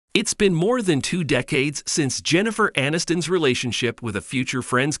It's been more than 2 decades since Jennifer Aniston's relationship with a future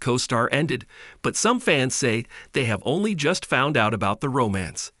Friends co-star ended, but some fans say they have only just found out about the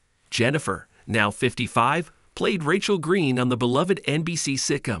romance. Jennifer, now 55, played Rachel Green on the beloved NBC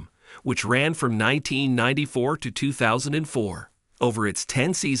sitcom, which ran from 1994 to 2004. Over its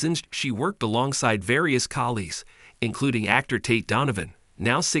 10 seasons, she worked alongside various colleagues, including actor Tate Donovan,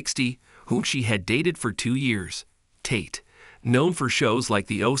 now 60, whom she had dated for 2 years. Tate, known for shows like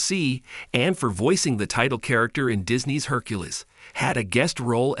The OC and for voicing the title character in Disney's Hercules, had a guest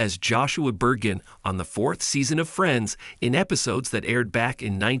role as Joshua Burgin on the 4th season of Friends in episodes that aired back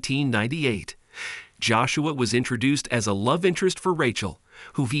in 1998. Joshua was introduced as a love interest for Rachel,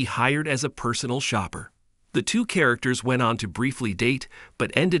 who he hired as a personal shopper. The two characters went on to briefly date,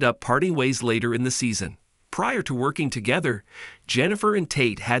 but ended up parting ways later in the season. Prior to working together, Jennifer and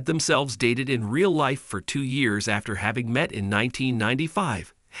Tate had themselves dated in real life for 2 years after having met in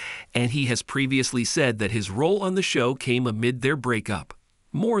 1995, and he has previously said that his role on the show came amid their breakup.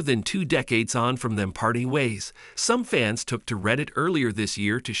 More than 2 decades on from them parting ways, some fans took to Reddit earlier this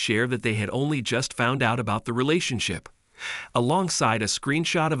year to share that they had only just found out about the relationship. Alongside a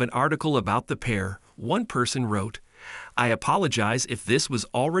screenshot of an article about the pair, one person wrote, "I apologize if this was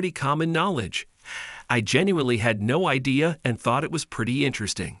already common knowledge. I genuinely had no idea and thought it was pretty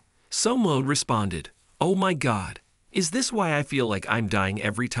interesting." Someone responded, "Oh my God, is this why I feel like I'm dying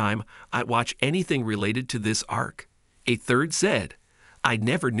every time I watch anything related to this arc?" A third said, "I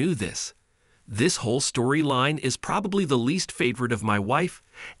never knew this. This whole storyline is probably the least favorite of my wife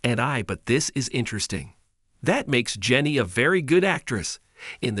and I, but this is interesting. That makes Jenny a very good actress.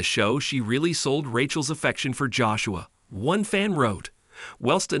 In the show, she really sold Rachel's affection for Joshua," one fan wrote,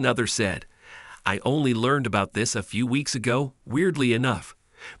 whilst another said, "I only learned about this a few weeks ago, weirdly enough.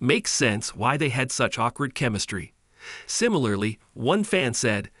 Makes sense why they had such awkward chemistry." Similarly, one fan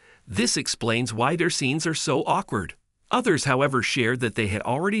said, "This explains why their scenes are so awkward." Others, however, shared that they had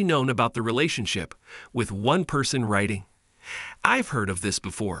already known about the relationship, with one person writing, "I've heard of this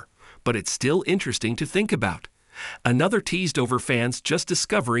before, but it's still interesting to think about." Another teased over fans just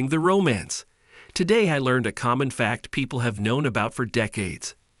discovering the romance. "Today I learned a common fact people have known about for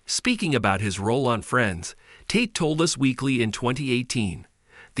decades." Speaking about his role on Friends, Tate told Us Weekly in 2018,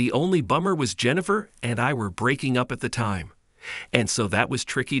 "The only bummer was Jennifer and I were breaking up at the time. And so that was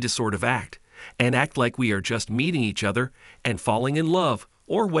tricky to sort of act like we are just meeting each other and falling in love,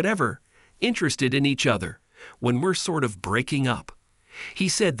 or whatever, interested in each other, when we're sort of breaking up." He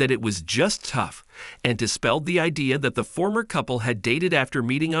said that it was just tough and dispelled the idea that the former couple had dated after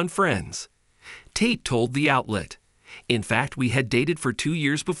meeting on Friends. Tate told the outlet, "In fact, we had dated for 2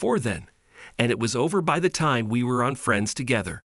 years before then, and it was over by the time we were on Friends together."